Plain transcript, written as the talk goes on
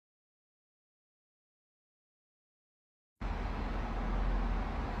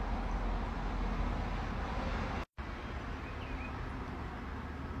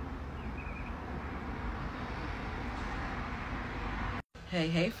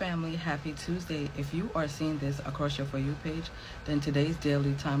Hey family, happy Tuesday. If you are seeing this across your For You page, then today's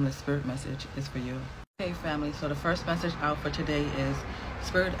daily timeless spirit message is for you. Hey family, so the first message out for today is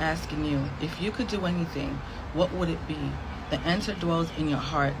Spirit asking you, if you could do anything, what would it be? The answer dwells in your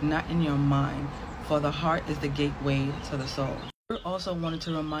heart, not in your mind, for the heart is the gateway to the soul. Spirit also wanted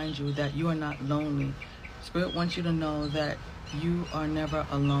to remind you that you are not lonely. Spirit wants you to know that you are never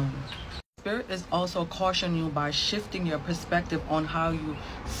alone. Spirit is also cautioning you by shifting your perspective on how you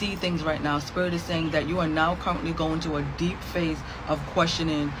see things right now. Spirit is saying that you are now currently going to a deep phase of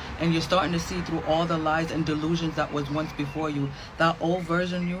questioning, and you're starting to see through all the lies and delusions that was once before you. That old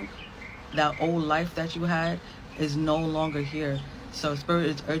version you, that old life that you had is no longer here. So Spirit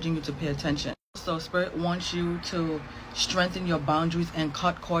is urging you to pay attention. So Spirit wants you to strengthen your boundaries and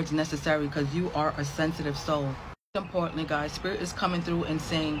cut cords necessary, because you are a sensitive soul. Importantly, guys, Spirit is coming through and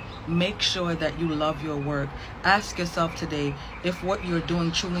saying, make sure that you love your work. Ask yourself today if what you're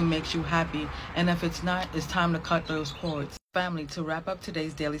doing truly makes you happy, and if it's not, it's time to cut those cords. Family, to wrap up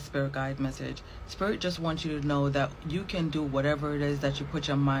today's daily spirit guide message, Spirit just wants you to know that you can do whatever it is that you put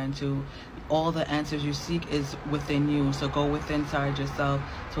your mind to. All the answers you seek is within you, so go within inside yourself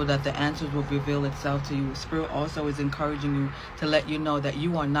so that the answers will reveal itself to you. Spirit also is encouraging you to let you know that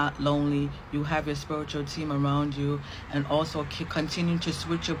you are not lonely. You have your spiritual team around you, and also continue to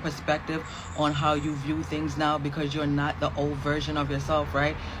switch your perspective on how you view things now, because you're not the old version of yourself,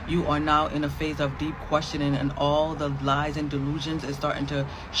 right? You are now in a phase of deep questioning, and all the lies and delusions is starting to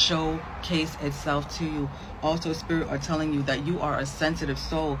showcase itself to you. Also, Spirit are telling you that you are a sensitive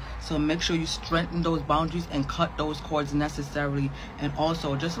soul, so make sure you strengthen those boundaries and cut those cords necessarily. And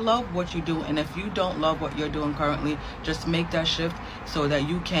also just love what you do, and if you don't love what you're doing currently, just make that shift so that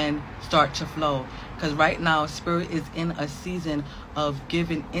you can start to flow. Because right now Spirit is in a season of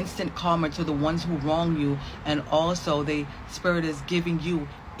giving instant karma to the ones who wrong you, and also Spirit is giving you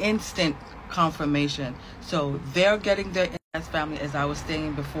instant confirmation. So they're getting their family, as I was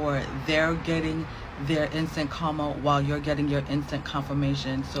saying before, they're getting their instant karma while you're getting your instant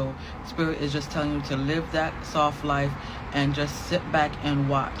confirmation. So Spirit is just telling you to live that soft life and just sit back and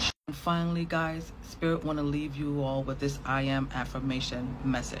watch. And finally, guys, Spirit want to leave you all with this I am affirmation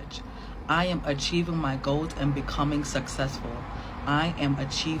message. I am achieving my goals and becoming successful. I am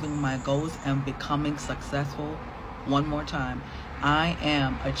achieving my goals and becoming successful. One more time. I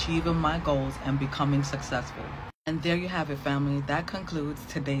am achieving my goals and becoming successful. And there you have it, family. That concludes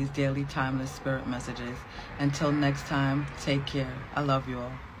today's daily timeless spirit messages. Until next time, take care. I love you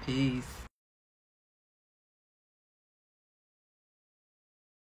all. Peace.